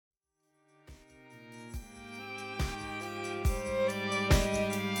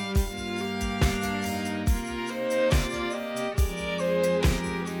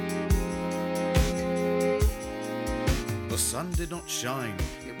sun did not shine.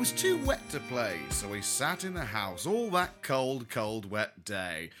 It was too wet to play, so we sat in the house all that cold, cold, wet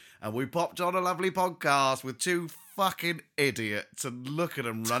day. And we popped on a lovely podcast with two fucking idiots, and look at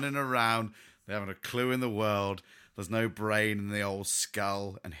them running around. They haven't a clue in the world. There's no brain in the old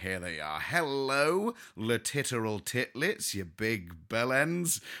skull, and here they are. Hello, literal titlets, you big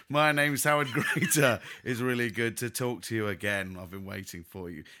bellends. My name's Howard Greater. It's really good to talk to you again. I've been waiting for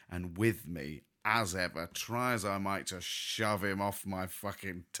you. And with me, as ever, try as I might to shove him off my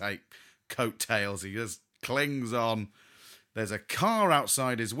fucking coattails. He just clings on. There's a car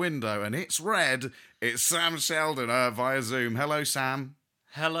outside his window, and it's red. It's Sam Sheldon via Zoom. Hello, Sam.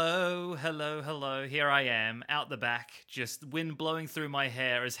 Hello. Here I am, out the back, just wind blowing through my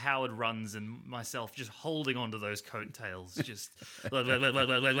hair as Howard runs, and myself just holding onto those coattails, just like, over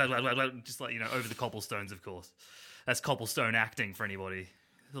the cobblestones, of course. That's cobblestone acting for anybody.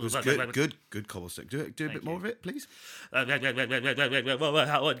 It was good cobblestone. Do a bit more of it, please.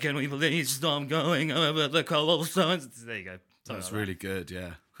 Howard, can we please stop going over the cobblestones? There you go. That's really good,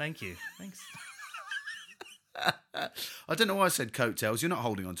 yeah. Thank you. Thanks. I don't know why I said coattails. You're not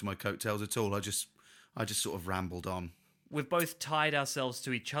holding on to my coattails at all. I just sort of rambled on. We've both tied ourselves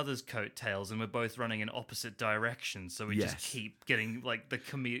to each other's coattails, and we're both running in opposite directions. So we just keep getting like the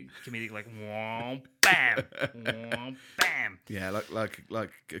comedic like whomp, bam, whomp, bam. Yeah, like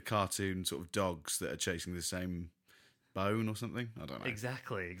a cartoon sort of dogs that are chasing the same bone or something. I don't know.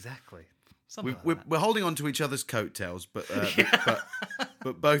 Exactly. We're holding on to each other's coattails, but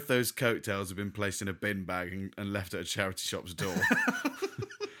both those coattails have been placed in a bin bag and left at a charity shop's door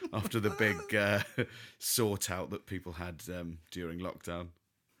after the big sort out that people had during lockdown.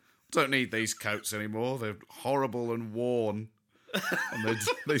 Don't need these coats anymore. They're horrible and worn, and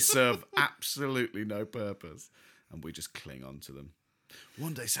they serve absolutely no purpose. And we just cling on to them.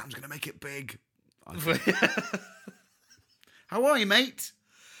 One day Sam's going to make it big. How are you, mate?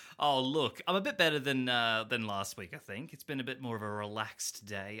 Oh, look, I'm a bit better than last week, I think. It's been a bit more of a relaxed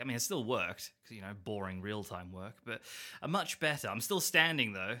day. I mean, it still worked, because, boring real-time work, but much better. I'm still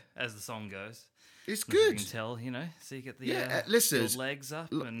standing, though, as the song goes. It's good. You can tell, so you get the listeners, legs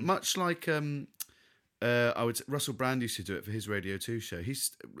up. And much like Russell Brand used to do it for his Radio 2 show.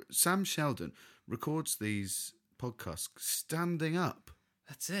 Sam Sheldon records these podcasts standing up.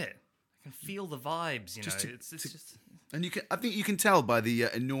 That's it. I can feel the vibes, it's just... And I think you can tell by the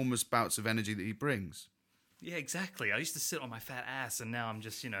enormous bouts of energy that he brings. Yeah, exactly. I used to sit on my fat ass, and now I'm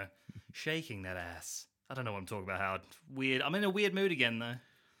just, shaking that ass. I don't know what I'm talking about, Howard. Weird. I'm in a weird mood again, though.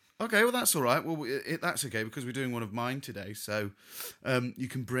 Okay, well, that's all right. Well, that's okay, because we're doing one of mine today, so you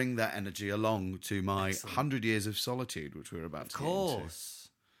can bring that energy along to my 100 Years of Solitude, which we're about to get into.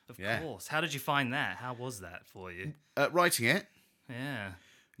 Of course. How did you find that? How was that for you? Writing it? Yeah.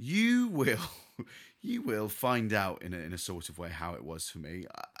 You will find out in a sort of way how it was for me.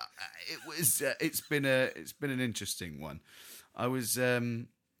 It's been an interesting one. I've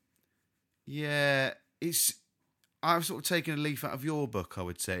sort of taken a leaf out of your book. I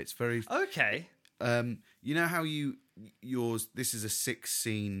would say it's very okay. You know how yours. This is a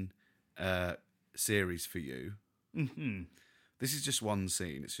 6-scene series for you. Mm-hmm. This is just one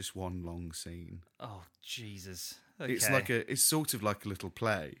scene. It's just one long scene. Oh Jesus! Okay. It's sort of like a little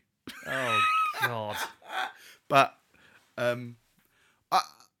play. Oh God! But I'm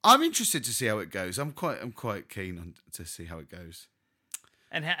interested to see how it goes. I'm quite keen to see how it goes.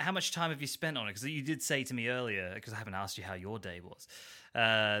 And how much time have you spent on it? Because you did say to me earlier, because I haven't asked you how your day was,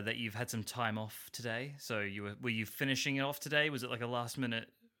 that you've had some time off today. So were you finishing it off today? Was it like a last minute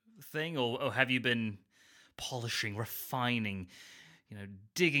thing, or have you been polishing, refining,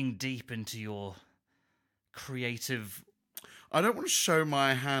 digging deep into your creative? I don't want to show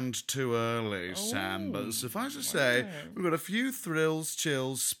my hand too early, Sam, but suffice to say, we've got a few thrills,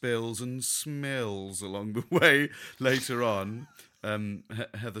 chills, spills, and smills along the way later on.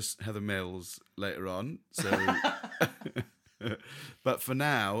 Heather Mills later on. So, but for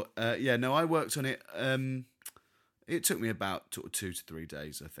now, I worked on it. It took me about 2 to 3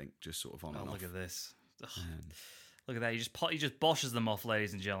 days, I think, just sort of on and off. Look at this. Look at that. He just boshes them off,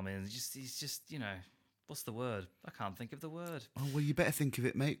 ladies and gentlemen. He's just what's the word? I can't think of the word. Oh, well, you better think of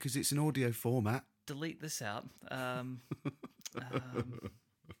it, mate, because it's an audio format. Delete this out.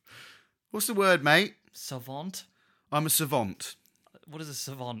 What's the word, mate? Savant. I'm a savant. What is a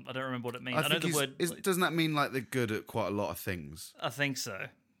savant? I don't remember what it means. I know the word. Doesn't that mean like they're good at quite a lot of things? I think so.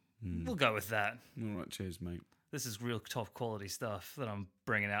 We'll go with that. All right, cheers, mate. This is real top quality stuff that I'm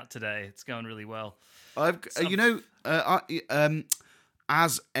bringing out today. It's going really well. As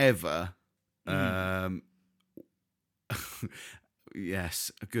ever,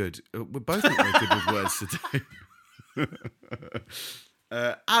 yes, good. We're both not very good with words today.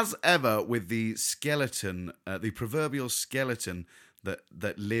 As ever, with the skeleton, the proverbial skeleton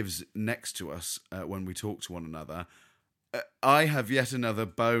that lives next to us when we talk to one another, I have yet another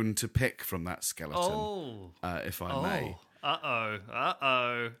bone to pick from that skeleton, if I may.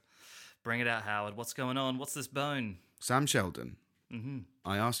 Uh-oh. Bring it out, Howard. What's going on? What's this bone? Sam Sheldon,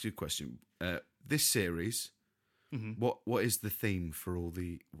 I asked you a question. This series, what is the theme for all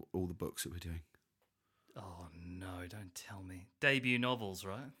the books that we're doing? Oh, no, don't tell me. Debut novels,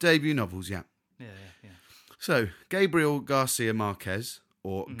 right? Debut novels, yeah. Yeah. So, Gabriel Garcia Marquez,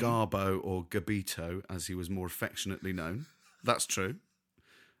 or Garbo, or Gabito, as he was more affectionately known. That's true.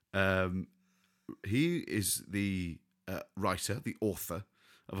 He is the writer, the author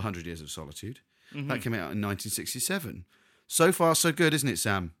of 100 Years of Solitude. That came out in 1967. So far, so good, isn't it,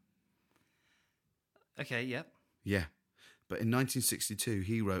 Sam? Okay, yep. Yeah. But in 1962,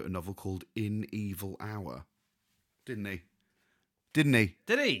 he wrote a novel called In Evil Hour. Didn't he? Did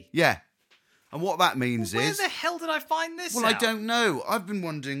he? Yeah. And what that means Where is... the hell did I find this Well, out? I don't know. I've been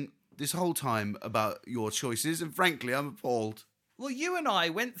wondering this whole time about your choices, and frankly, I'm appalled. Well, you and I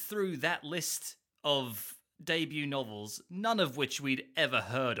went through that list of debut novels, none of which we'd ever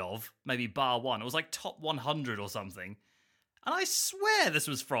heard of, maybe bar one. It was like top 100 or something. And I swear this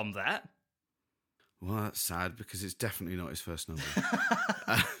was from that. Well, that's sad, because it's definitely not his first novel.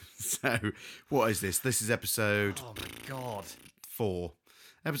 So, what is this? This is episode... Oh, my God. 4.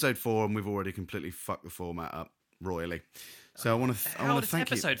 Episode 4, and we've already completely fucked the format up royally. So I want to thank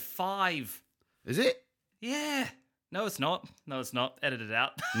you. Episode 5. Is it? Yeah. No, it's not. Edit it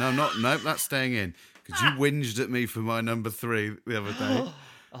out. Nope, that's staying in. Because you whinged at me for my number 3 the other day.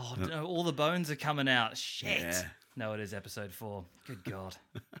 Oh, no, all the bones are coming out. Shit. Yeah. No, it is episode 4. Good God.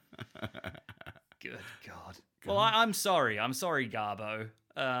 Good God. Well, I'm sorry. I'm sorry, Garbo,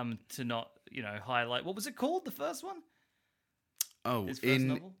 to not, highlight. What was it called, the first one? Oh, His first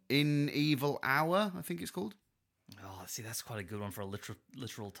novel? In Evil Hour, I think it's called. Oh, see, that's quite a good one for a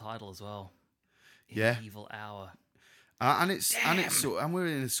literal title as well. Yeah. Evil Hour. And we're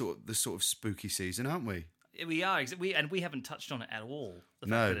in the sort of spooky season, aren't we? We are. We haven't touched on it at all. The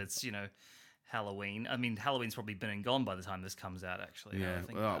fact that it's, Halloween. I mean, Halloween's probably been and gone by the time this comes out, actually. Yeah.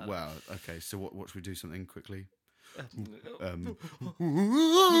 Okay. So what should we do something quickly?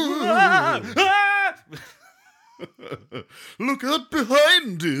 Look out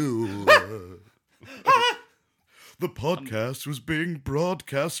behind you. The podcast was being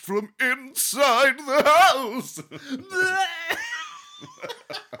broadcast from inside the house.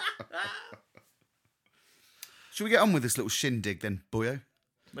 Should we get on with this little shindig then, boyo?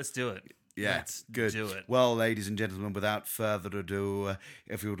 Let's do it. Yeah, Let's good. do it. Well, ladies and gentlemen, without further ado,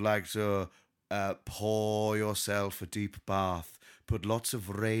 if you would like to pour yourself a deep bath, put lots of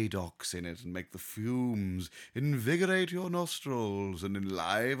Radox in it and make the fumes invigorate your nostrils and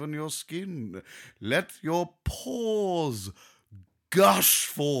enliven your skin. Let your pores gush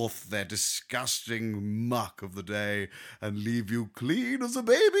forth their disgusting muck of the day and leave you clean as a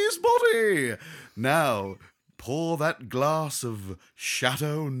baby's body. Now, pour that glass of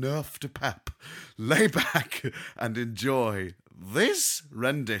Chateau Neuf de Pape, lay back and enjoy this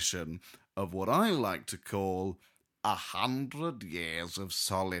rendition of what I like to call 100 Years of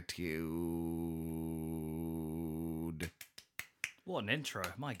Solitude. What an intro.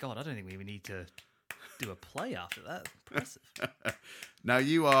 My God, I don't think we even need to do a play after that. Impressive. Now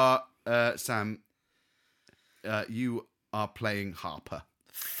you are, Sam, you are playing Harper.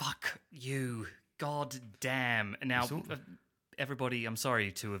 Fuck you. God damn. Now, everybody, I'm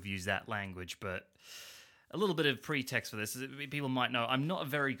sorry to have used that language, but a little bit of pretext for this. People might know I'm not a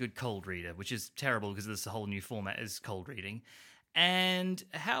very good cold reader, which is terrible because this whole new format is cold reading. And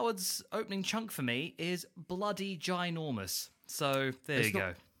Howard's opening chunk for me is bloody ginormous. So there you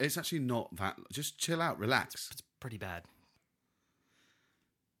go. It's actually not that. Just chill out, relax. It's pretty bad.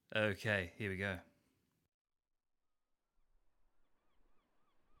 Okay, here we go.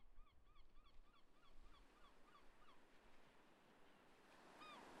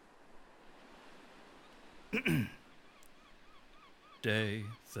 Day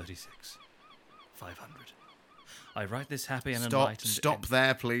 36. 500. I write this happy and enlightened... Stop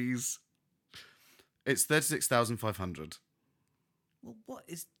there, please. It's 36,500. Well, what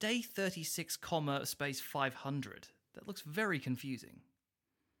is day 36, comma, space 500? That looks very confusing.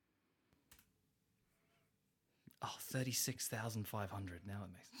 Oh, 36,500. Now it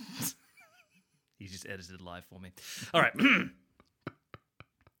makes sense. You just edited live for me. All right.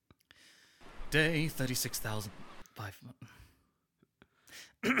 Day 36,500.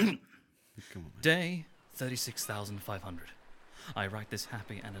 Come on, man. Day 36,500. I write this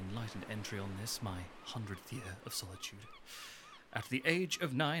happy and enlightened entry on this, my 100th year of solitude. At the age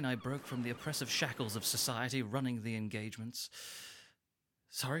of 9, I broke from the oppressive shackles of society, shunning the engagements,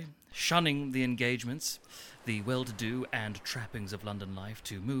 the well-to-do and trappings of London life,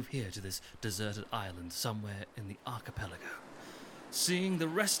 to move here to this deserted island somewhere in the archipelago, seeing the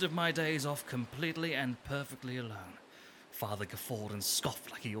rest of my days off completely and perfectly alone. Father guffawed and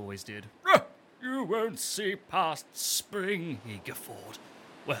scoffed like he always did. You won't see past spring, he guffawed.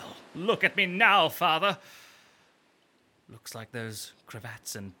 Well, look at me now, Father. Looks like those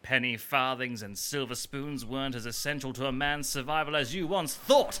cravats and penny farthings and silver spoons weren't as essential to a man's survival as you once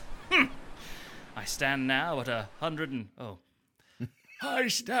thought. I stand now at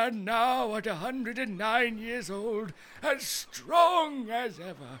 109 years old, as strong as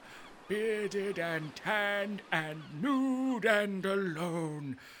ever, bearded and tanned and nude and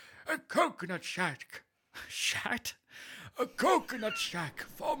alone. A coconut shack. Shat? A coconut shack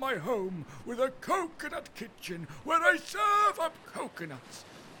for my home, with a coconut kitchen where I serve up coconuts.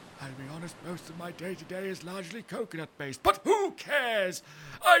 I'll be honest, most of my day-to-day is largely coconut-based, but who cares?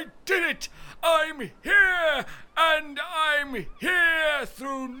 I did it! I'm here! And I'm here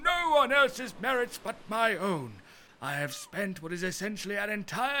through no one else's merits but my own. I have spent what is essentially an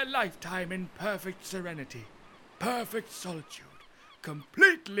entire lifetime in perfect serenity, perfect solitude,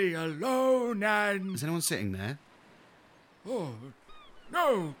 completely alone and... Is anyone sitting there? Oh,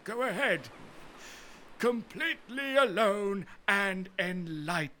 no, go ahead. Completely alone and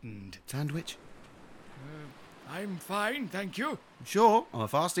enlightened. Sandwich? I'm fine, thank you. Sure, I'm a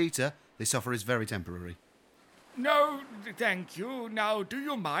fast eater. This offer is very temporary. No, thank you. Now, do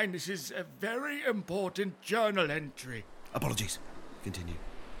you mind? This is a very important journal entry. Apologies. Continue.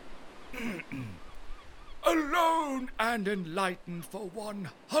 Alone and enlightened for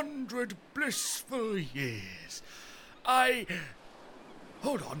 100 blissful years.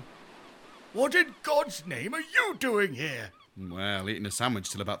 Hold on. What in God's name are you doing here? Well, eating a sandwich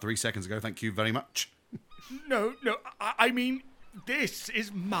till about 3 seconds ago, thank you very much. No, I mean, this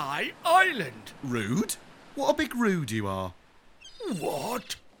is my island. Rude? What a big rude you are.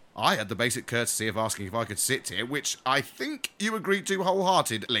 What? I had the basic courtesy of asking if I could sit here, which I think you agreed to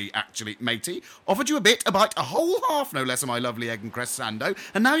wholeheartedly, actually, matey. Offered you a bite, a whole half, no less, of my lovely egg and cress sando,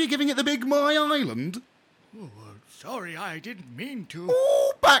 and now you're giving it the big my island? Oh, sorry, I didn't mean to.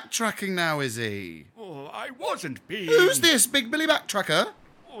 Oh, backtracking now, is he? Oh, I wasn't being... Who's this, Big Billy Backtracker?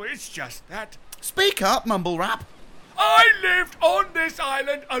 Oh, it's just that... Speak up, mumble rap. I lived on this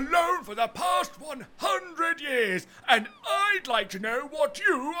island alone for the past 100 years, and I'd like to know what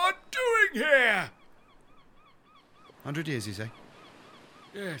you are doing here. 100 years, you say?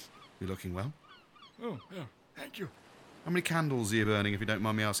 Yes. You're looking well. Oh, thank you. How many candles are you burning, if you don't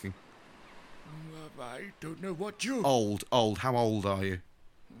mind me asking? I don't know what you... Old. How old are you?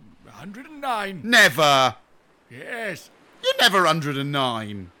 109. Never! Yes. You're never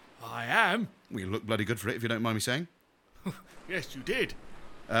 109. I am. Well, you look bloody good for it, if you don't mind me saying. Yes, you did.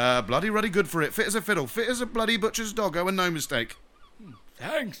 Bloody ruddy good for it. Fit as a fiddle. Fit as a bloody butcher's doggo, and no mistake.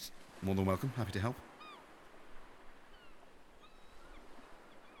 Thanks. More than welcome. Happy to help.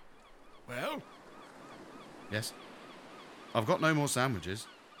 Well? Yes? I've got no more sandwiches.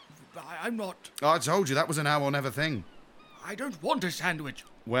 I'm not... I told you that was an now or never thing. I don't want a sandwich.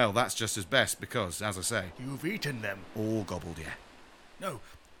 Well, that's just as best, because, as I say... You've eaten them. All gobbled, yeah. No,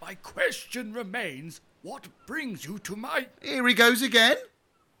 my question remains, what brings you to my... Here he goes again.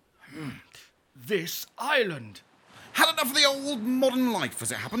 This island. Had enough of the old modern life,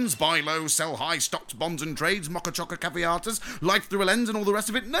 as it happens. Buy low, sell high, stocks, bonds and trades, mocha choca caviatas, life through a lens and all the rest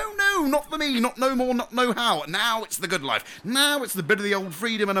of it. No, not for me, not no more, not no how. Now it's the good life. Now it's the bit of the old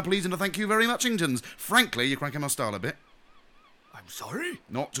freedom and a please and a thank you very much, Ingtons. Frankly, you're cranking my style a bit. I'm sorry?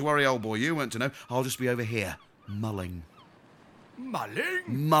 Not to worry, old boy, you weren't to know. I'll just be over here, mulling. Mulling?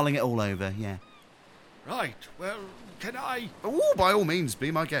 Mulling it all over, yeah. Right, well, can I... Oh, by all means,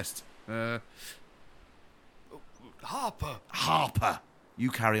 be my guest. Harper!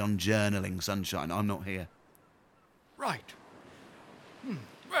 You carry on journaling, sunshine. I'm not here. Right.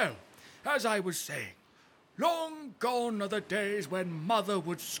 Well, as I was saying, long gone are the days when Mother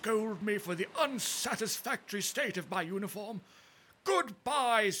would scold me for the unsatisfactory state of my uniform.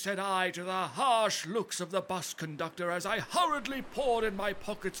 Goodbye, said I to the harsh looks of the bus conductor as I hurriedly poured in my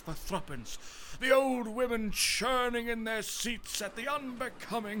pockets for threepence, the old women churning in their seats at the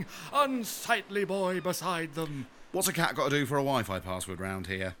unbecoming, unsightly boy beside them. What's a cat got to do for a Wi-Fi password round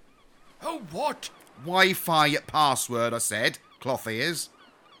here? Oh, what? Wi-Fi password, I said. Cloth ears.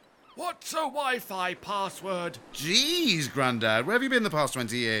 What's a Wi-Fi password? Jeez, Grandad, where have you been the past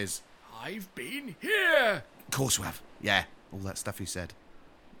 20 years? I've been here. Of course you have. Yeah. All that stuff he said.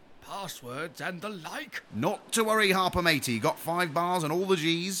 Passwords and the like? Not to worry, Harper matey. Got 5 bars and all the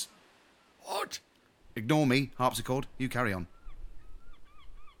G's. What? Ignore me, harpsichord. You carry on.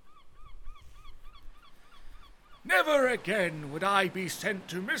 Never again would I be sent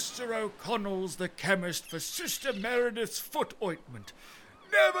to Mr. O'Connell's the chemist for Sister Meredith's foot ointment.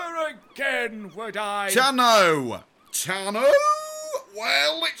 Never again would I... Tano! Tano?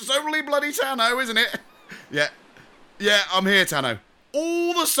 Well, it's only bloody Tano, isn't it? Yeah, I'm here, Tano.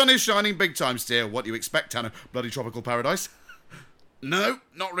 All the sun is shining big time still. What do you expect, Tano? Bloody tropical paradise? No,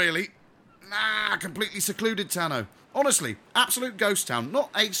 not really. Nah, completely secluded, Tano. Honestly, absolute ghost town,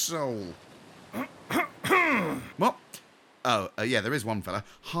 not a soul. What? Oh, yeah, there is one fella.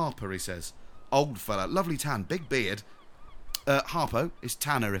 Harper, he says. Old fella, lovely tan, big beard. Harpo is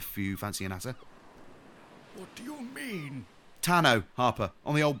Tanner, if you fancy an answer. What do you mean? Tano, Harper,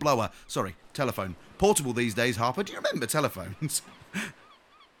 on the old blower. Sorry, telephone. Portable these days, Harper. Do you remember telephones?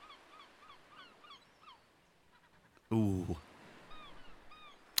 Ooh.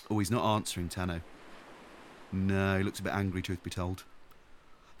 Oh, he's not answering, Tano. No, he looks a bit angry, truth be told.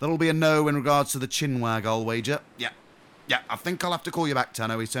 That'll be a no in regards to the chinwag, I'll wager. Yeah, I think I'll have to call you back,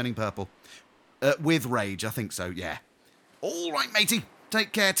 Tano. He's turning purple. With rage, I think so, yeah. All right, matey.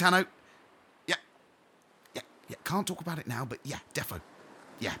 Take care, Tano. Yeah. Can't talk about it now, but yeah, defo.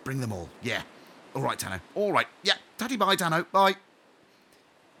 Yeah, bring them all. Yeah. All right, Tano. All right. Yeah. Tatty bye, Tano. Bye.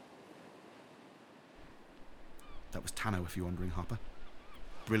 That was Tano, if you're wondering, Harper.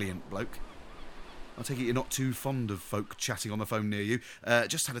 Brilliant bloke. I take it you're not too fond of folk chatting on the phone near you.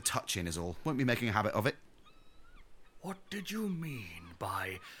 Just had a touch in is all. Won't be making a habit of it. What did you mean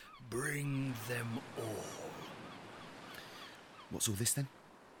by bring them all? What's all this then?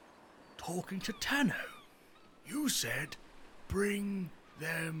 Talking to Tano. You said bring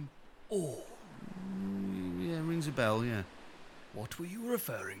them all. Yeah, rings a bell, yeah. What were you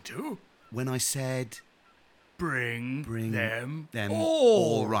referring to? When I said... Bring them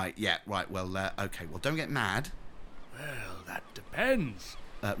all. All right, yeah, right, well, okay, well, don't get mad. Well, that depends.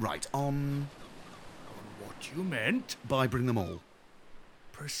 Right, on What you meant? by bring them all.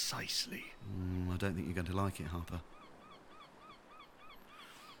 Precisely. I don't think you're going to like it, Harper.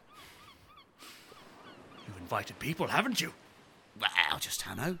 You've invited people, haven't you? Well, just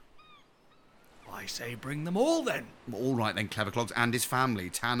Tano. I say bring them all, then. All right, then, Clever Clogs and his family.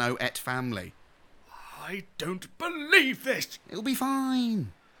 Tano et family. I don't believe this. It'll be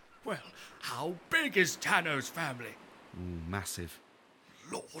fine. Well, how big is Tano's family? Massive.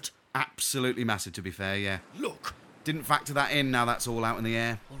 Lord, Absolutely massive, to be fair, yeah. look. Didn't factor that in, now that's all out in the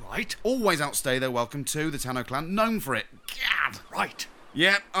air. All right. Always outstay their welcome to the Tano clan, known for it. Gad! Right.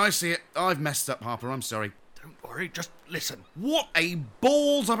 Yeah, I see it. I've messed up, Harper, I'm sorry. Don't worry, just listen. What a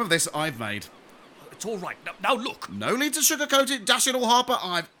balls up of this I've made. It's all right. Now look. No need to sugarcoat it, dash it all, Harper.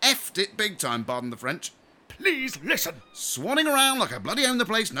 I've effed it big time, pardon the French. Please listen. Swanning around like I bloody own the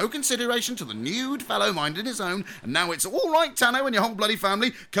place, no consideration to the nude fellow minding his own, and now it's all right, Tano and your whole bloody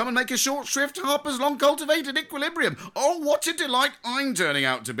family. Come and make a short shrift Harper's long-cultivated equilibrium. Oh, what a delight I'm turning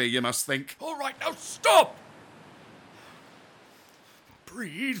out to be, you must think. All right, now stop.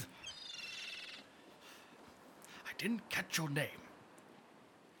 Breathe. I didn't catch your name.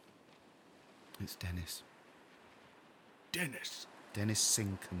 It's Dennis. Dennis. Dennis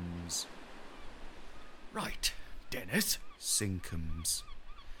Sinkums. Right, Dennis. Sinkums.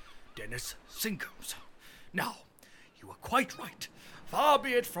 Dennis Sinkums. Now, you were quite right. Far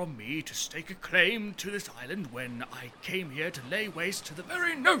be it from me to stake a claim to this island when I came here to lay waste to the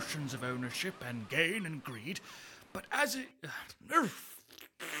very notions of ownership and gain and greed. But as it...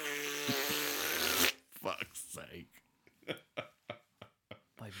 Fuck's sake.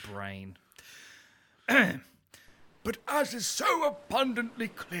 My brain. But as is so abundantly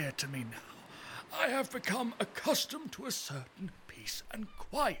clear to me now, I have become accustomed to a certain peace and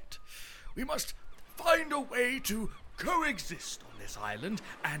quiet. We must find a way to coexist on this island,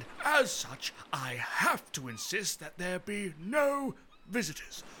 and as such, I have to insist that there be no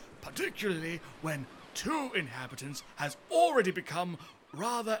visitors, particularly when 2 inhabitants has already become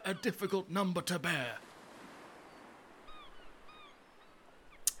rather a difficult number to bear.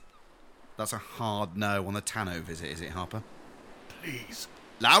 That's a hard no on the Tano visit, is it, Harper? Please.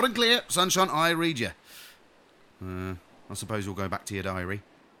 Loud and clear, sunshine, I read you. I suppose we'll go back to your diary.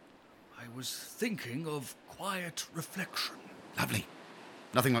 I was thinking of quiet reflection. Lovely.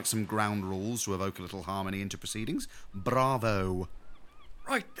 Nothing like some ground rules to evoke a little harmony into proceedings. Bravo.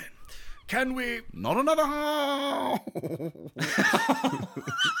 Right then. Can we... Not another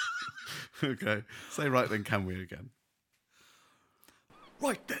Okay. Say right then, can we again?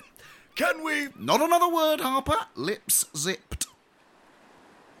 Right then. Can we... Not another word, Harper. Lips zipped.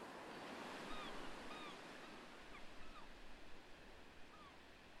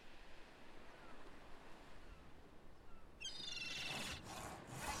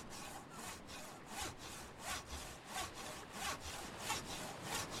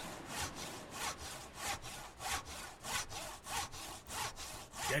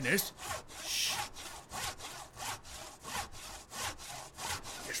 Dennis? Shh.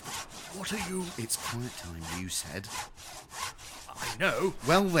 Yes, but what are you... It's quiet time, you said. I know.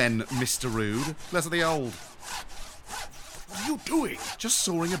 Well then, Mr. Rude, less of the old. What are you doing? Just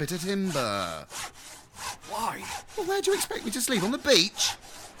sawing a bit of timber. Why? Well, where do you expect me to sleep? On the beach?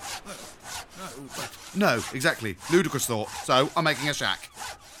 No, but... No, exactly. Ludicrous thought. So, I'm making a shack.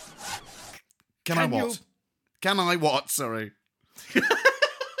 Can I Can what? you- Can I what? Sorry.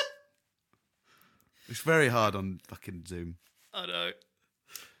 It's very hard on fucking Zoom. I know.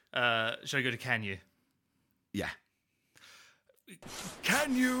 Should I go to Can You? Yeah.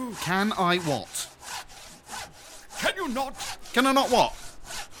 Can you... Can I what? Can you not... Can I not what?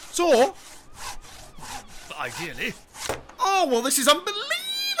 Saw? Ideally. Oh, well, this is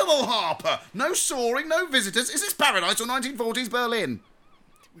unbelievable, Harper. No soaring, no visitors. Is this paradise or 1940s Berlin?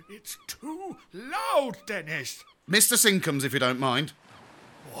 It's too loud, Dennis. Mr. Sinkums, if you don't mind.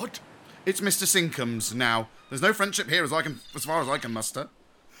 What? It's Mr. Sinkums now. There's no friendship here as far as I can muster.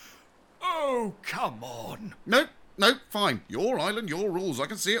 Oh, come on. No, fine. Your island, your rules. I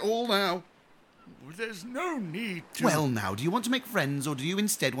can see it all now. There's no need to... Well, now, do you want to make friends, or do you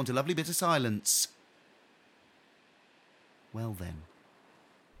instead want a lovely bit of silence? Well, then.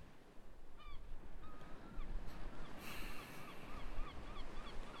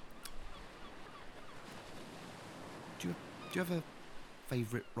 Do you have a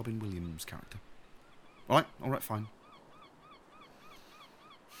favourite Robin Williams character? All right, fine.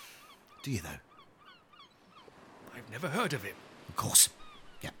 Do you, though? I've never heard of him. Of course.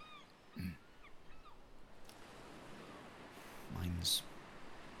 Yeah. Mine's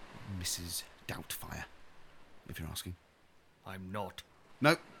Mrs. Doubtfire, if you're asking. I'm not.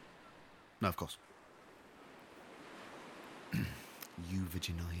 No, of course. You,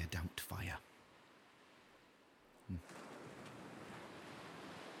 Virginia Doubtfire.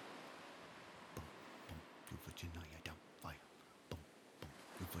 Bum, bum, you, Virginia Doubtfire. Bum, bum,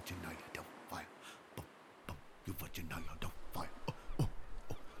 you, Virginia Doubtfire. Bum, bum, you, Virginia Doubtfire. Oh,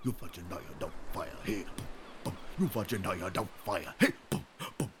 you, Virginia Doubtfire. Hey, bum, you, Virginia Doubtfire. Hey, bum,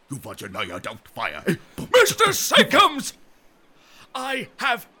 you, Virginia Doubtfire. Hey, bum. Mr. Sinkums! I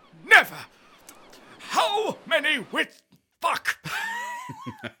have never... How many wits... Fuck!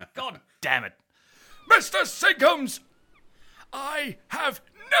 God damn it. Mr. Sinkums! I have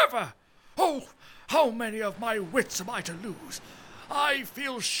never... Oh, how many of my wits am I to lose? I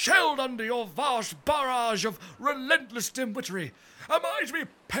feel shelled under your vast barrage of relentless dimwittery. Am I to be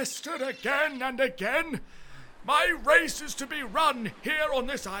pestered again and again? My race is to be run here on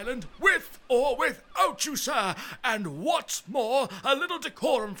this island, with or without you, sir. And what's more, a little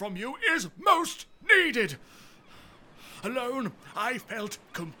decorum from you is most needed. Alone, I felt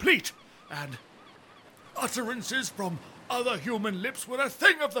complete, and utterances from other human lips were a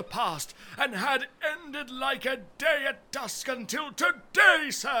thing of the past, and had ended like a day at dusk until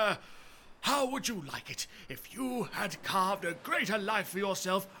today, sir. How would you like it if you had carved a greater life for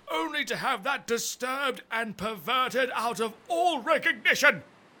yourself only to have that disturbed and perverted out of all recognition?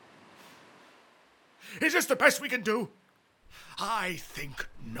 Is this the best we can do? I think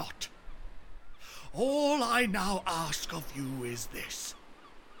not. All I now ask of you is this.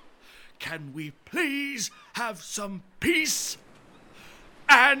 Can we please have some peace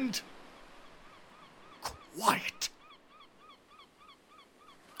and quiet?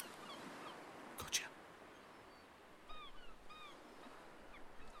 Gotcha.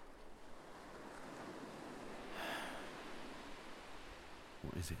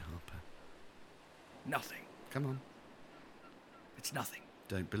 What is it, Harper? Nothing. Come on. It's nothing.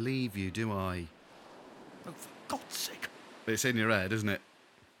 Don't believe you, do I? Oh, for God's sake. It's in your head, isn't it?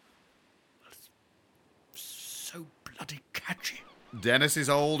 So bloody catchy. Dennis's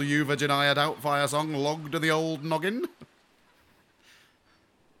old You Virginia Doubtfire song logged to the old noggin.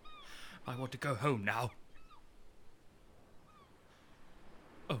 I want to go home now.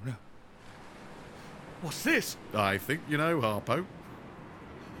 Oh no. What's this? I think you know, Harpo.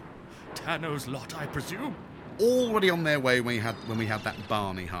 Tano's lot, I presume. Already on their way when we had that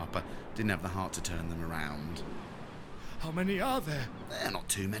Barney, Harper. Didn't have the heart to turn them around. How many are there? Not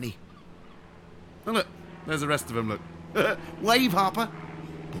too many. Oh, look. There's the rest of them, look. Wave, Harper.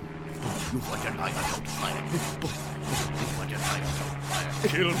 Kill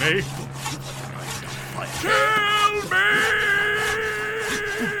me! Kill me!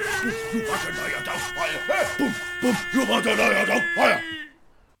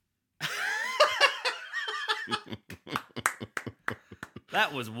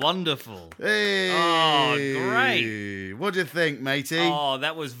 That was wonderful. Hey. Oh, great. What do you think, matey? Oh,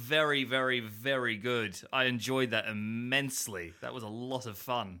 that was very, very, very good. I enjoyed that immensely. That was a lot of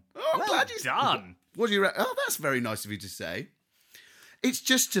fun. Oh, I'm well glad you done. What do you reckon? Oh, that's very nice of you to say. It's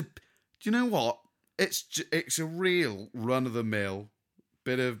just do you know what? It's a real run of the mill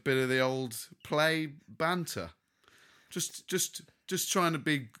bit of the old play banter. Just trying to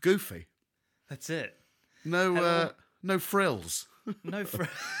be goofy. That's it. No frills. No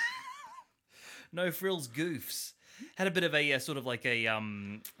frills goofs. Had a bit of a sort of like a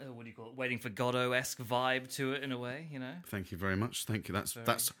what do you call it? Waiting for Godot-esque vibe to it in a way, you know. Thank you very much. Thank you.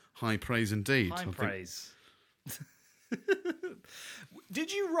 That's high praise indeed. High praise.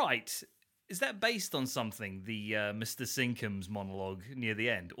 Did you write? Is that based on something? The Mr. Sinkham's monologue near the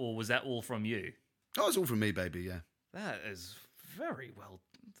end, or was that all from you? Oh, it's all from me, baby. Yeah. That is very well.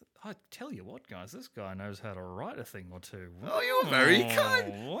 I tell you what, guys, this guy knows how to write a thing or two. Oh, you're very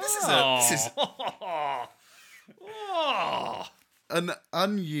kind. Wow. This is an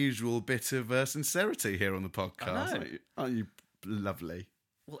unusual bit of sincerity here on the podcast. I know. Aren't you lovely?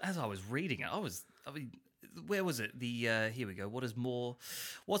 Well, as I was reading it, where was it? Here we go. What's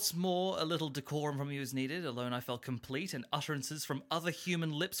more, a little decorum from you is needed. Alone I felt complete, and utterances from other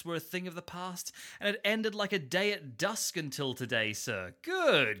human lips were a thing of the past, and it ended like a day at dusk until today, sir.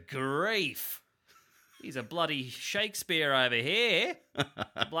 Good grief. He's a bloody Shakespeare over here.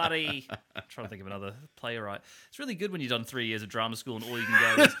 Bloody... I'm trying to think of another playwright. It's really good when you've done 3 years of drama school and all you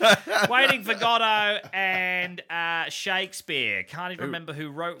can go is Waiting for Godot and Shakespeare. Can't even remember who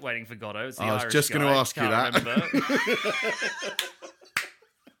wrote Waiting for Godot. It's the I was Irish just guy. going to ask you Can't that. remember.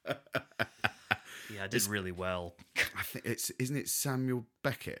 Yeah, I did really well. I think isn't it Samuel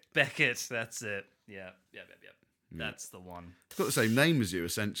Beckett? Beckett, that's it. Yeah. That's the one. It's got the same name as you,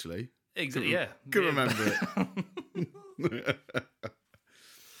 essentially. Exactly. Yeah. Couldn't remember it.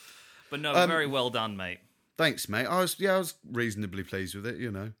 But no, very well done, mate. Thanks, mate. I was reasonably pleased with it.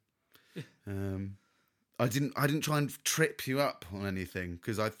 You know, I didn't try and trip you up on anything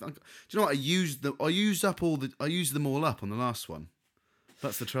because do you know what? I used them all up on the last one.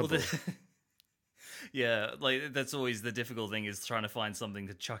 That's the trouble. Yeah, like that's always the difficult thing is trying to find something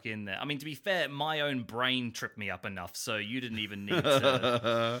to chuck in there. I mean, to be fair, my own brain tripped me up enough, so you didn't even need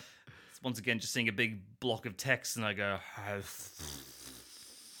to. Once again, just seeing a big block of text, and I go. Have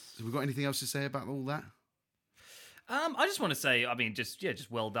we got anything else to say about all that? I just want to say, I mean, just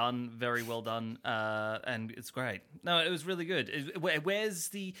well done, very well done, and it's great. No, it was really good. Is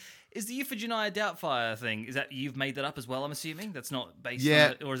the Euphigenia Doubtfire thing? Is that you've made that up as well? I'm assuming that's not based on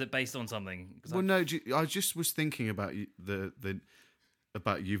it, or is it based on something? Well, no, I just was thinking about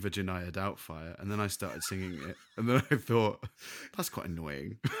about Euphigenia Doubtfire, and then I started singing it, and then I thought that's quite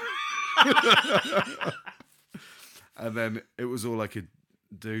annoying. And then it was all I could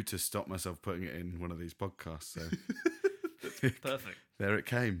do to stop myself putting it in one of these podcasts. So perfect. There it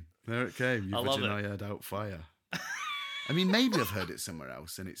came. I love it. Euphigenia Doubtfire. I mean, maybe I've heard it somewhere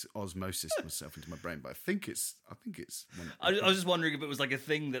else, and it's osmosis myself into my brain. But I think it's. I was just wondering if it was like a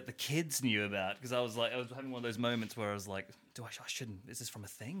thing that the kids knew about, because I was having one of those moments where I was like, I shouldn't? Is this from a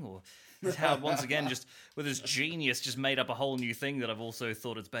thing, or is Howard once again just with his genius just made up a whole new thing that I've also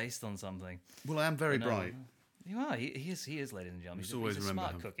thought it's based on something? Well, I am very bright. You are. He is, ladies and gentlemen. He's always a remember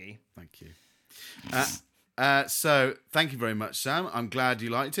smart him. cookie. Thank you. So, thank you very much, Sam. I'm glad you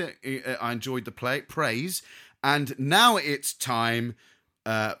liked it. I enjoyed the praise. And now it's time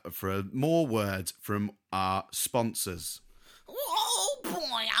for more words from our sponsors. Oh boy,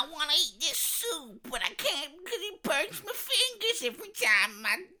 I want to eat this soup, but I can't because it burns my fingers every time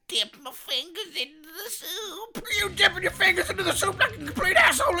I dip my fingers into the soup. You dipping your fingers into the soup like a complete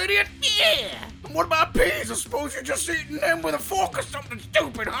asshole, idiot? Yeah. And what about peas? I suppose you're just eating them with a fork or something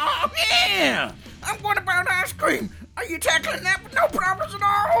stupid, huh? Yeah. And what about ice cream? Are you tackling that with no problems at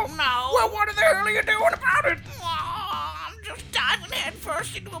all? No. Well, what the hell are you doing about it? Oh, I'm just diving head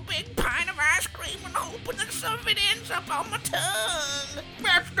first into a big pint of ice cream and hoping that some of it ends up on my tongue.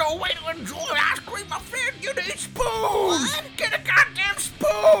 That's no way to enjoy ice cream, my friend. You need spoons. What? Get a goddamn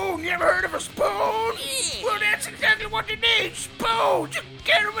spoon. You ever heard of a spoon? Yeah. Well, that's exactly what you need. Spoons. You can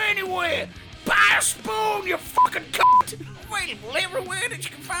get them anywhere. Buy a spoon, you fucking cunt. Available everywhere that you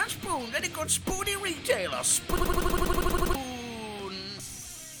can find spoons. Any good spoony retailer. Spoons.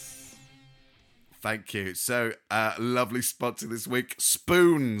 thank you. So, lovely sponsor this week,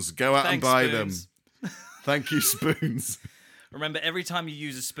 Spoons. Go out and Thanks, buy Spoons. them. Thank you, Spoons. Remember, every time you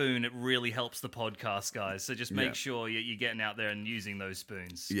use a spoon, it really helps the podcast, guys. So just make Yeah. sure you're getting out there and using those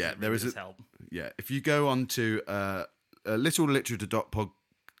spoons. Yeah, It there really is does a help. yeah. If you go on to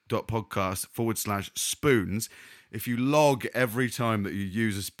littleliterature.podcast/spoons, if you log every time that you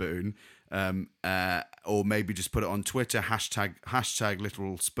use a spoon, or maybe just put it on Twitter hashtag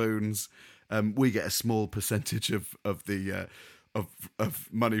literal spoons, we get a small percentage of the of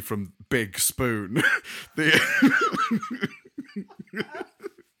money from Big Spoon.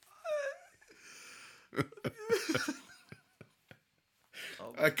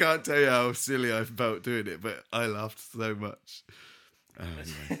 I can't tell you how silly I felt doing it, but I laughed so much.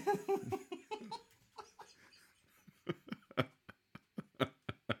 Anyway.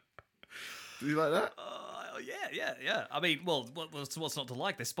 Do you like that? Yeah. I mean, well, what's not to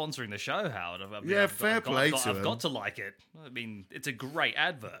like? They're sponsoring the show, Howard. I mean, Yeah, fair play to I've them. got to like it. I mean, it's a great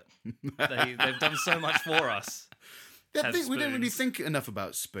advert. They've done so much for us. Yeah, Has we don't really spoons. think enough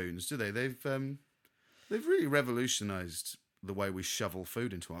about spoons, do they? They've really revolutionised the way we shovel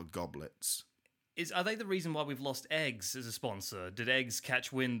food into our goblets. Are they the reason why we've lost Eggs as a sponsor? Did Eggs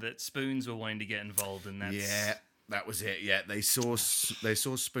catch wind that Spoons were wanting to get involved in that? Yeah, that was it. Yeah, they saw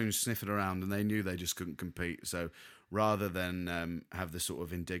Spoons sniffing around, and they knew they just couldn't compete. So rather than have the sort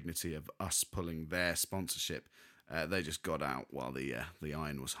of indignity of us pulling their sponsorship, they just got out while the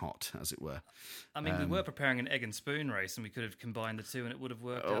iron was hot, as it were. I mean, we were preparing an egg and spoon race, and we could have combined the two, and it would have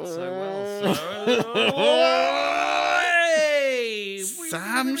worked out so well. So,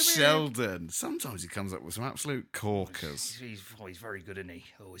 Sam Sheldon. Sometimes he comes up with some absolute corkers. he's very good, isn't he?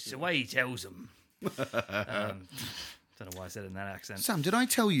 Oh, it's the way he tells them. Don't know why I said it in that accent. Sam, did I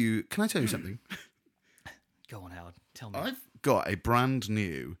tell you? Can I tell you something? Go on, Howard. Tell me. I've got a brand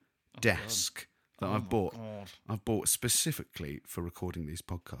new desk that I've bought. God. I've bought specifically for recording these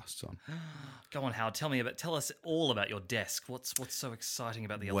podcasts on. Go on, Howard. Tell us all about your desk. What's so exciting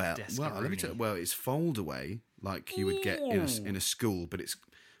about the old desk? Let me tell you. Well, it's fold away like you would get in a school, but it's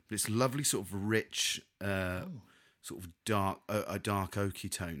lovely, sort of rich, sort of dark oaky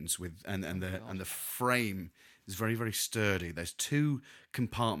tones with and the frame is very, very sturdy. There's two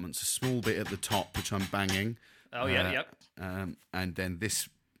compartments, a small bit at the top which I'm banging. Oh yeah, yep. And then this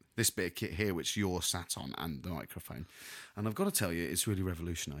bit of kit here, which you're sat on, and the microphone. And I've got to tell you, it's really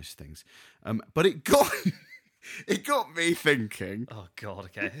revolutionised things. But it got it got me thinking. Oh God.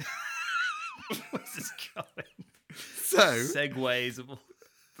 Okay. Where's this going? So Segways.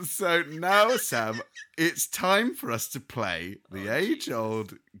 So now, Sam, it's time for us to play the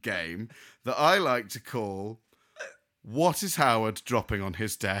age-old game that I like to call "What is Howard dropping on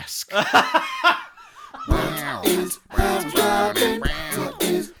his desk?"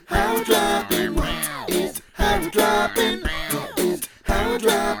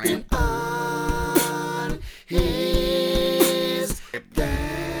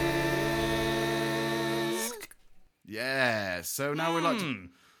 Yeah. So now we'd like to.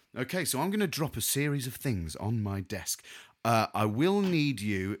 Okay, so I'm going to drop a series of things on my desk. I will need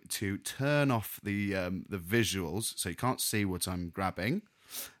you to turn off the visuals so you can't see what I'm grabbing.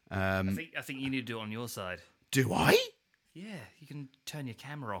 I think you need to do it on your side. Do I? Yeah, you can turn your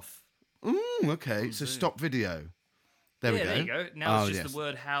camera off. Okay, so stop video. There we go. There you go. Now it's just yes. the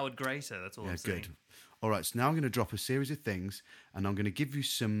word Howard Greater. That's all I'm saying. Good. All right, so now I'm going to drop a series of things, and I'm going to give you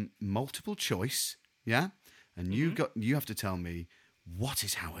some multiple choice, yeah? And you have to tell me, what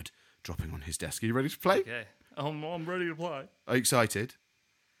is Howard dropping on his desk? Are you ready to play? Okay. I'm ready to play. Are you excited?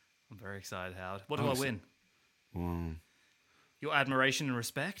 I'm very excited, Howard. What do I win? Well, Your admiration and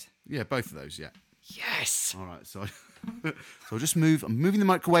respect? yeah, both of those, yeah. Yes. All right, so I'll just move. I'm moving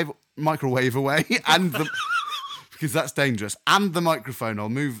the microwave away, and the because that's dangerous, and the microphone. I'll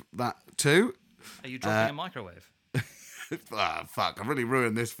move that too. Are you dropping a microwave? Fuck! I've really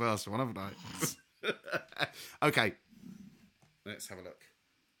ruined this first one, haven't I? Okay, let's have a look.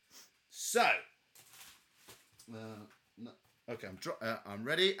 So, no. Okay, I'm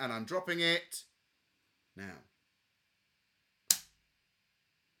ready, and I'm dropping it now.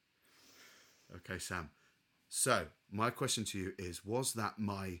 Okay, Sam. So, my question to you is, was that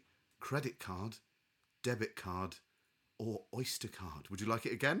my credit card, debit card, or Oyster card? Would you like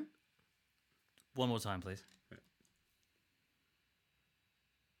it again? One more time, please.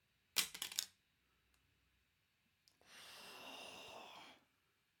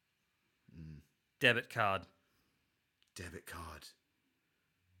 Debit card. Debit card. Is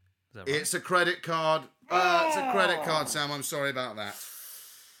that right? It's a credit card. It's a credit card, Sam. I'm sorry about that.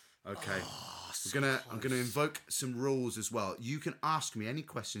 Okay. I'm gonna invoke some rules as well. You can ask me any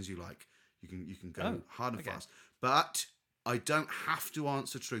questions you like. You can go Oh, hard and okay. fast. But I don't have to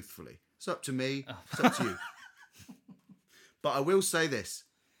answer truthfully. It's up to me. It's up to you. But I will say this.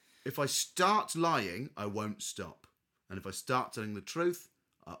 If I start lying, I won't stop. And if I start telling the truth,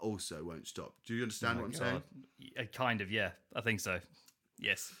 I also won't stop. Do you understand what I'm saying? Kind of, yeah. I think so.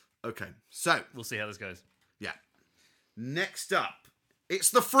 Yes. Okay. So, We'll see how this goes. yeah. Next up, it's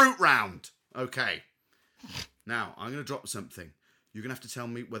the fruit round. Okay. Now, I'm going to drop something. You're going to have to tell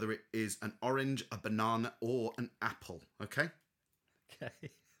me whether it is an orange, a banana, or an apple. Okay?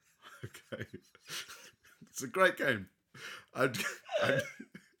 Okay. Okay. It's a great game. I'm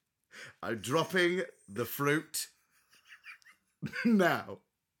dropping the fruit now.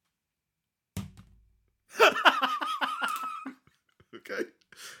 Okay.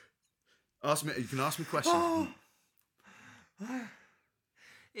 Ask me. You can ask me questions.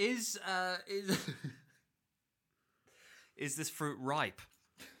 Is is this fruit ripe?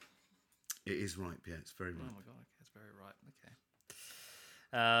 It is ripe. Yeah, it's very Oh ripe. my god, okay, it's very ripe.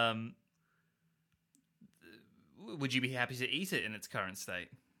 Okay. Would you be happy to eat it in its current state?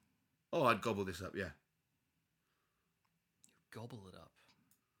 Oh, I'd gobble this up. Yeah, Gobble it up.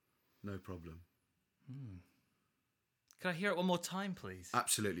 no problem. Can I hear it one more time, please?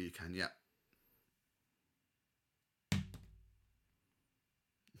 Absolutely, you can. Yeah.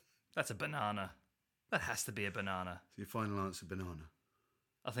 That's a banana. That has to be a banana. So your final answer, banana.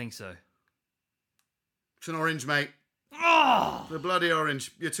 I think so. It's an orange, mate. Oh! The bloody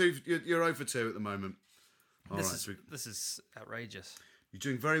orange. You're 0 for 2 at the moment. All right, This is outrageous. you're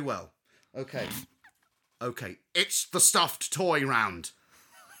doing very well. Okay. Okay, it's the stuffed toy round.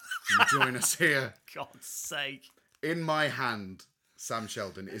 You join us here. God's sake. In my hand, Sam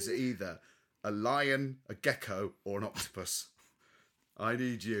Sheldon, is either a lion, a gecko, or an octopus. I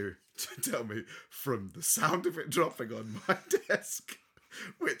need you to tell me from the sound of it dropping on my desk,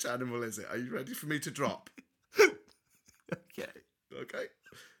 which animal is it? Are you ready for me to drop? Okay. Okay.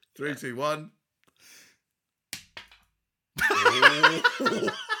 3, 2, 1.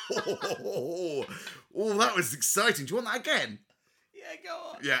 Oh, that was exciting. Do you want that again? Yeah, go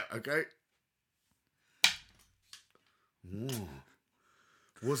on. Yeah, okay. Ooh.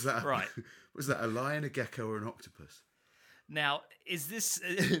 Was that Right. Was that a lion, a gecko, or an octopus? Now, is this,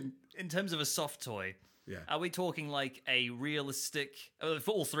 in terms of a soft toy, Yeah. are we talking like a realistic,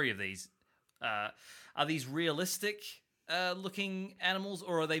 for all three of these, are these realistic looking animals,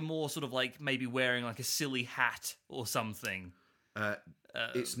 or are they more sort of like maybe wearing like a silly hat or something?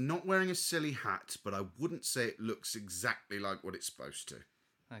 It's not wearing a silly hat, but I wouldn't say it looks exactly like what it's supposed to.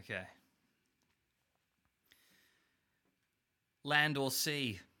 Okay. Land or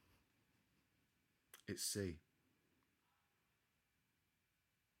sea? It's sea.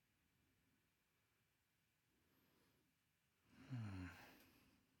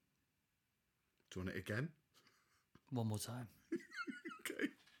 Do you want it again? One more time. Okay.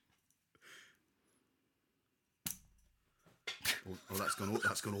 Oh, that's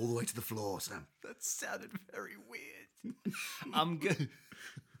gone all the way to the floor, Sam. That sounded very weird. I'm gonna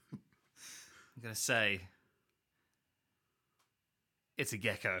say it's a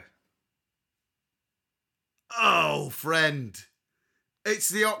gecko. Oh, friend. It's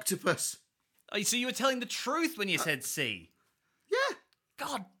the octopus. Oh, so you were telling the truth when you said sea? Yeah.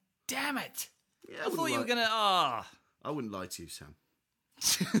 God damn it! Yeah, I thought you were gonna. I wouldn't lie to you, Sam.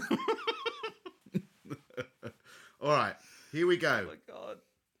 All right, here we go. Oh my god,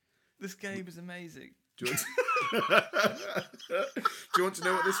 this game is amazing. Do you want to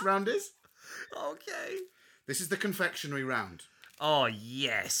know what this round is? Okay. This is the confectionery round. Oh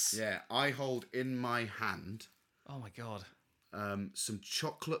yes. Yeah, I hold in my hand Oh my god. some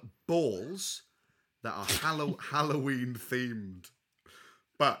chocolate balls that are Halloween themed.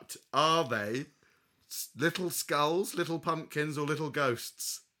 But are they little skulls, little pumpkins, or little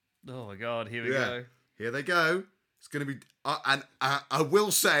ghosts? Oh my god. Here we go. Here they go. It's going to be... and I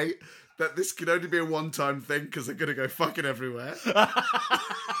will say that this can only be a one-time thing because they're going to go fucking everywhere.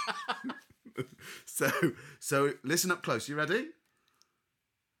 So listen up close. You ready?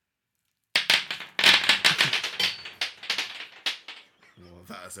 Oh,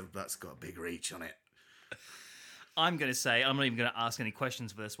 that's got a big reach on it. I'm going to say, I'm not even going to ask any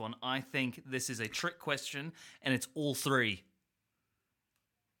questions for this one. I think this is a trick question, and it's all three.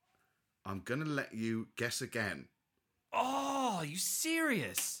 I'm going to let you guess again. Oh, are you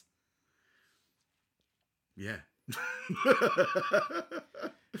serious? Yeah.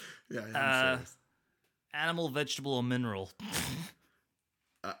 Yeah, I'm serious. Animal, vegetable, or mineral?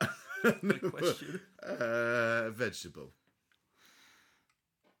 Good question. Vegetable.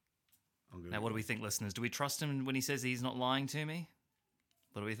 Now, what do we think, listeners? Do we trust him when he says he's not lying to me?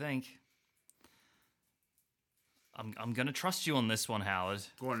 What do we think? I'm going to trust you on this one, Howard.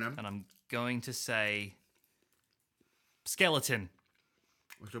 Go on then. And I'm going to say skeleton.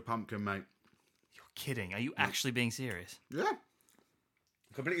 What's your pumpkin, mate? You're kidding. Are you actually being serious? Yeah.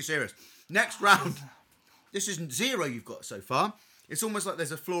 Completely serious. Next round. This is 0 you've got so far. It's almost like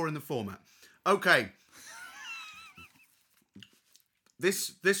there's a flaw in the format. Okay.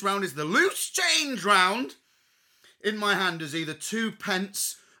 This round is the loose change round. In my hand is either 2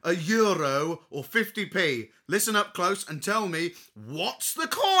 pence, €1, or 50p. Listen up close and tell me, what's the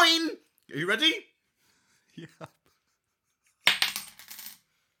coin? Are you ready? Yeah.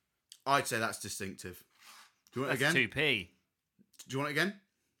 I'd say that's distinctive. Do you want it That's again? 2p. Do you want it again?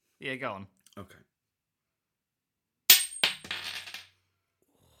 Yeah, go on. Okay.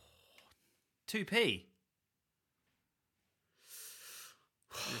 2p.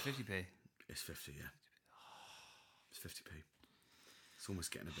 Or 50p. It's 50, yeah. It's 50p. It's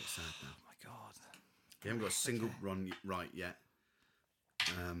almost getting a bit sad now. Oh my god. You haven't got a single run right yet.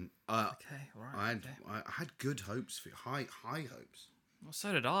 Okay, right. I had good hopes for you. High hopes. Well,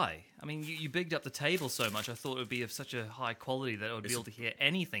 so did I. I mean, you bigged up the table so much, I thought it would be of such a high quality that I would be able to hear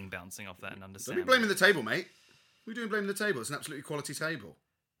anything bouncing off that and Don't understand. be blaming the table, mate. What are you doing blaming the table? It's an absolutely quality table.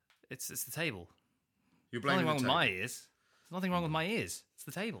 It's the table. You're There's blaming nothing wrong the with table. my ears. There's nothing wrong with my ears. It's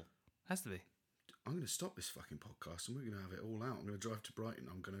the table. Has to be. I'm going to stop this fucking podcast and we're going to have it all out. I'm going to drive to Brighton.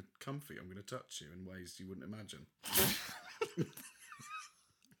 I'm going to come for you. I'm going to touch you in ways you wouldn't imagine.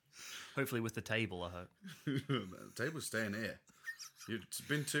 Hopefully with the table, I hope. The table's staying here. You've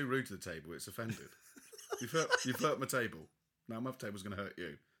been too rude to the table. It's offended. You've hurt my table. Now my table's going to hurt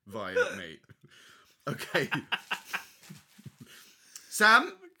you via me. Okay.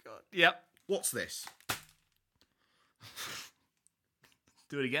 Sam, God. Yep. what's this?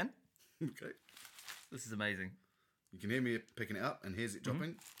 Do it again. Okay. This is amazing. You can hear me picking it up, and here's it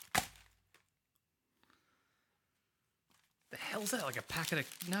dropping. The hell's that? Like a packet of...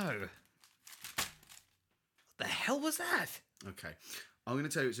 No. What the hell was that? Okay. I'm going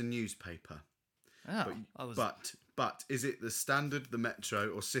to tell you it's a newspaper. Oh, But is it the Standard, the Metro,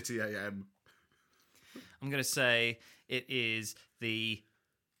 or City AM? I'm going to say it is the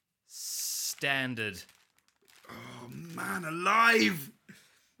Standard. Oh, man alive!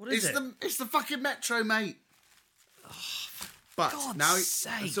 What is it? It's the fucking Metro, mate. But God's now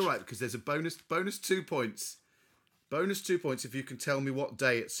sake. it's all right because there's a bonus 2 points. Bonus 2 points if you can tell me what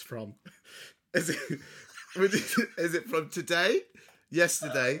day it's from. Is it from today,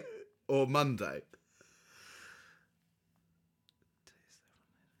 yesterday, or Monday?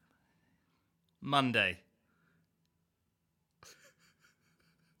 Monday.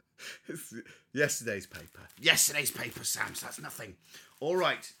 It's yesterday's paper. Yesterday's paper, Sam, so that's nothing. All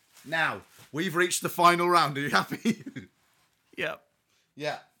right. Now, we've reached the final round. Are you happy? Yep.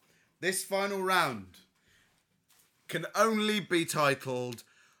 Yeah. This final round can only be titled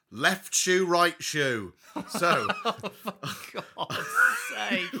Left Shoe, Right Shoe. So, God's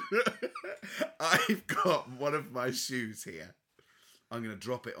sake. I've got one of my shoes here. I'm going to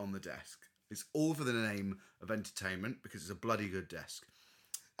drop it on the desk. It's all for the name of entertainment because it's a bloody good desk.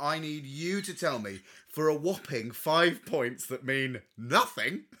 I need you to tell me, for a whopping 5 points that mean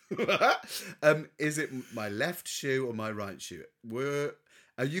nothing, is it my left shoe or my right shoe?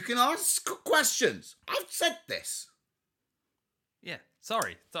 You can ask questions. I've said this. Yeah.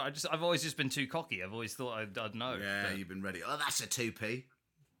 Sorry. I've always just been too cocky. I've always thought I'd know. Yeah, but- you've been ready. Oh, that's a 2p.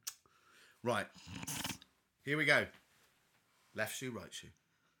 Right. Here we go. Left shoe, right shoe.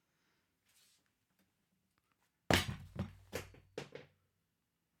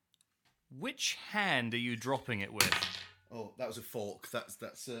 Which hand are you dropping it with? Oh, that was a fork.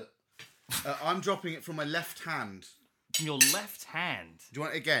 I'm dropping it from my left hand. From your left hand. Do you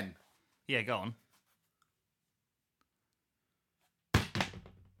want it again? Yeah, go on.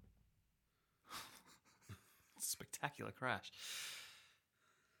 Spectacular crash.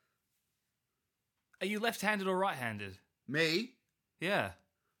 Are you left-handed or right-handed? Me? Yeah.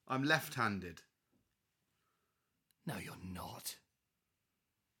 I'm left-handed. No, you're not.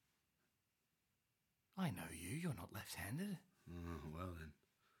 I know you. You're not left-handed. Oh, well then.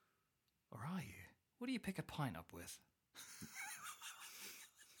 Or are you? What do you pick a pint up with?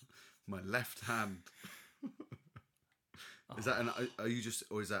 My left hand. Is that are you just,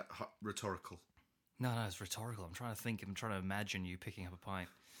 or is that rhetorical? No, it's rhetorical. I'm trying to think. I'm trying to imagine you picking up a pint.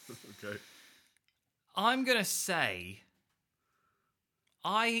 Okay. I'm gonna say.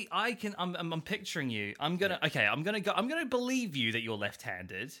 I'm picturing you. I'm gonna believe you that you're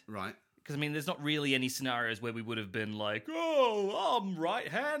left-handed. Right. Because, I mean, there's not really any scenarios where we would have been like, oh, I'm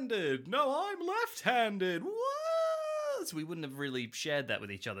right-handed. No, I'm left-handed. Whoa! so we wouldn't have really shared that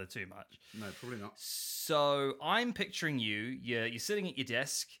with each other too much. No, probably not. So I'm picturing you're sitting at your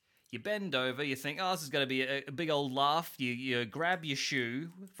desk, you bend over, you think, oh, this is going to be a big old laugh. You grab your shoe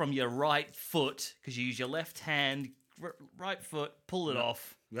from your right foot, because you use your left hand, right foot, pull it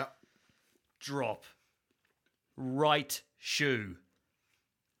off, Yep. drop. Right shoe.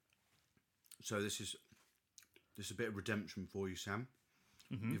 So this is a bit of redemption for you, Sam.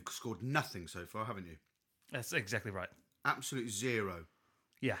 Mm-hmm. You've scored nothing so far, haven't you? That's exactly right. Absolute zero.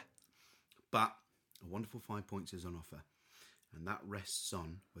 Yeah. But a wonderful 5 points is on offer. And that rests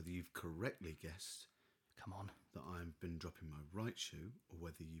on whether you've correctly guessed Come on. that I've been dropping my right shoe, or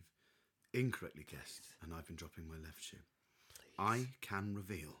whether you've incorrectly guessed and I've been dropping my left shoe. Please. I can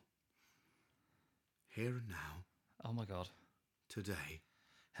reveal here and now, Oh my god. today,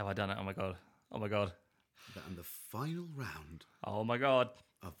 Have I done it? Oh my god. Oh my god. that in the final round Oh my god.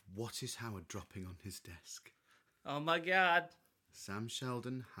 of What is Howard dropping on his desk, Oh my god. Sam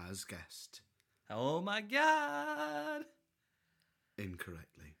Sheldon has guessed Oh my god.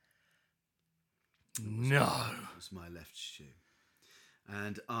 incorrectly. No. It was my left shoe.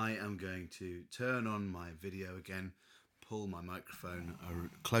 And I am going to turn on my video again, pull my microphone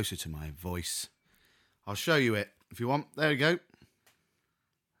closer to my voice. I'll show you it if you want. There we go.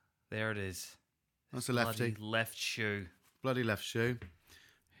 There it is. That's a lefty. Bloody left shoe. Bloody left shoe.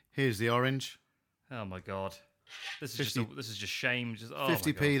 Here's the orange. Oh my god. This is 50 this is just shame. Just oh my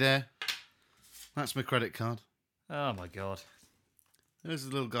 50p god. there. That's my credit card. Oh my god. There's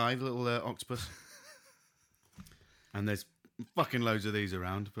the little guy, the little octopus. And there's fucking loads of these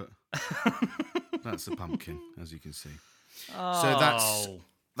around, but that's the pumpkin, as you can see. Oh. So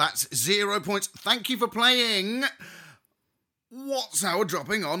that's 0 points. Thank you for playing. What's Howard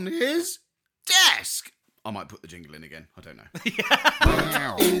dropping on his desk? I might put the jingle in again. I don't know.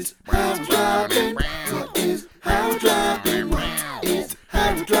 What is Howard dropping? What is Howard dropping? What is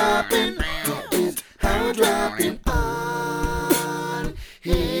Howard dropping? What is Howard dropping on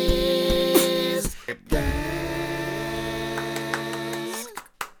his desk?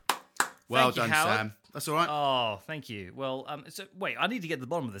 Well Thank you, done, Howard. Sam. That's all right. Oh, thank you. Well, so wait, I need to get to the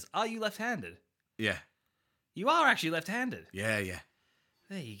bottom of this. Are you left-handed? Yeah. You are actually left-handed. Yeah.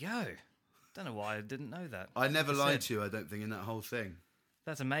 There you go. Don't know why I didn't know that. I never Like lied said, to you, I don't think, in that whole thing.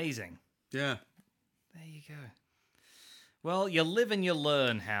 That's amazing. Yeah. There you go. Well, you live and you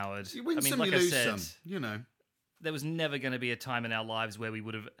learn, Howard. You win I mean, some, like you I lose said, some. You know. there was never going to be a time in our lives where we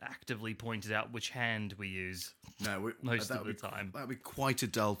would have actively pointed out which hand we use. No, Most that of would the time. That would be quite a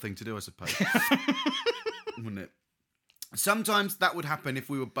dull thing to do, I suppose. Wouldn't it? Sometimes that would happen if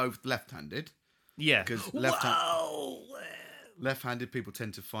we were both left-handed. Yeah. Because Whoa! left-handed people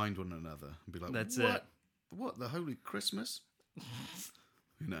tend to find one another and be like, That's what? it. What, the Holy Christmas?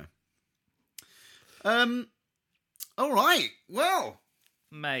 You know. All right. Well,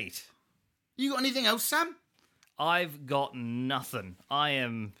 Mate, you got anything else, Sam? I've got nothing.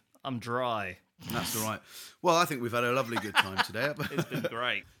 I'm dry. That's all right. Well, I think we've had a lovely good time today. It's been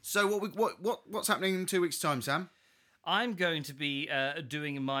great. So what's happening in 2 weeks' time, Sam? I'm going to be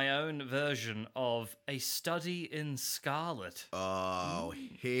doing my own version of A Study in Scarlet. Oh,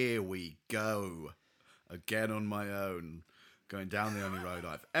 here we go. Again on my own. Going down the only road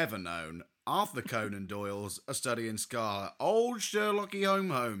I've ever known. Arthur Conan Doyle's A Study in Scarlet. Old Sherlocky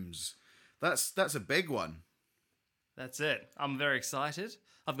Holmes. That's a big one. That's it. I'm very excited.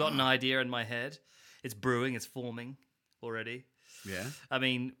 I've got an idea in my head. It's brewing. It's forming already. Yeah. I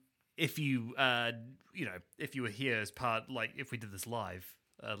mean, if you, if you were here as part, like, if we did this live,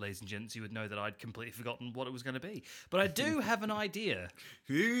 ladies and gents, you would know that I'd completely forgotten what it was going to be. But I do have an idea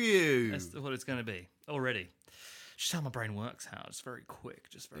Who you? as to what it's going to be already. Just how my brain works, Howard. It's very quick.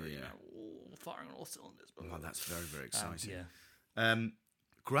 Just very, firing on all cylinders. Oh, that's very, very exciting. Yeah.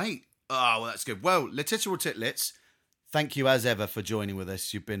 Great. Oh, well, that's good. Well, Letitia or Titlets, thank you as ever for joining with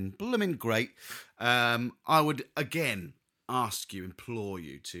us. You've been blooming great. I would, again, implore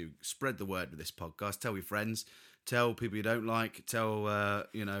you to spread the word with this podcast. Tell your friends. Tell people you don't like. Tell,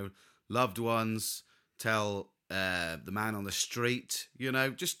 loved ones. Tell the man on the street.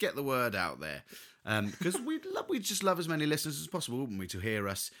 Just get the word out there. Because we'd just love as many listeners as possible, wouldn't we, to hear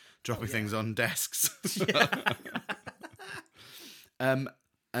us dropping things on desks. And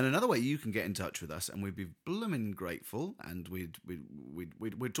another way you can get in touch with us, and we'd be blooming grateful, and we'd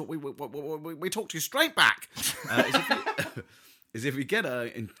talk to you straight back, is if you get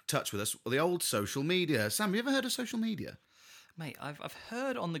in touch with us, the old social media. Sam, you ever heard of social media? Mate, I've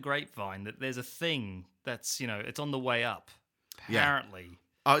heard on the grapevine that there's a thing that's, it's on the way up. Yeah. Apparently.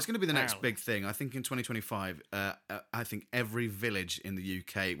 Oh, it's going to be the next Apparently. big thing. I think in 2025, I think every village in the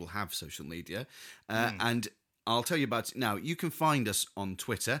UK will have social media. And I'll tell you about it now. You can find us on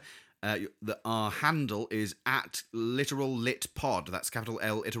Twitter. Our handle is at Literal Lit Pod. That's capital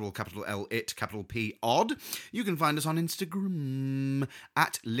L, literal, capital L, it, capital P, odd. You can find us on Instagram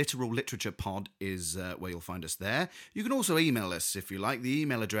at Literal Literature Pod is where you'll find us there. You can also email us if you like. The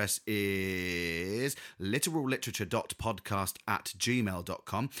email address is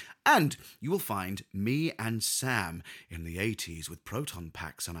literalliterature.podcast@gmail.com. And you will find me and Sam in the 80s with proton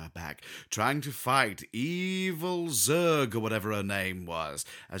packs on our back, trying to fight evil Zurg, or whatever her name was,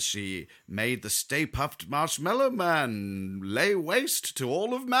 as she made the Stay Puft Marshmallow Man lay waste to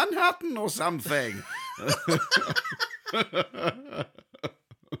all of Manhattan or something.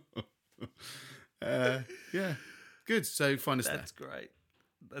 Yeah, good. So find us there. That's great.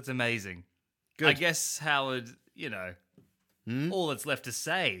 That's amazing. Good. I guess, Howard, all that's left to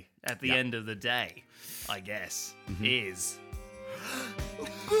say at the end of the day, I guess, is...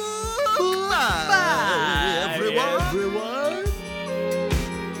 Bye, everyone.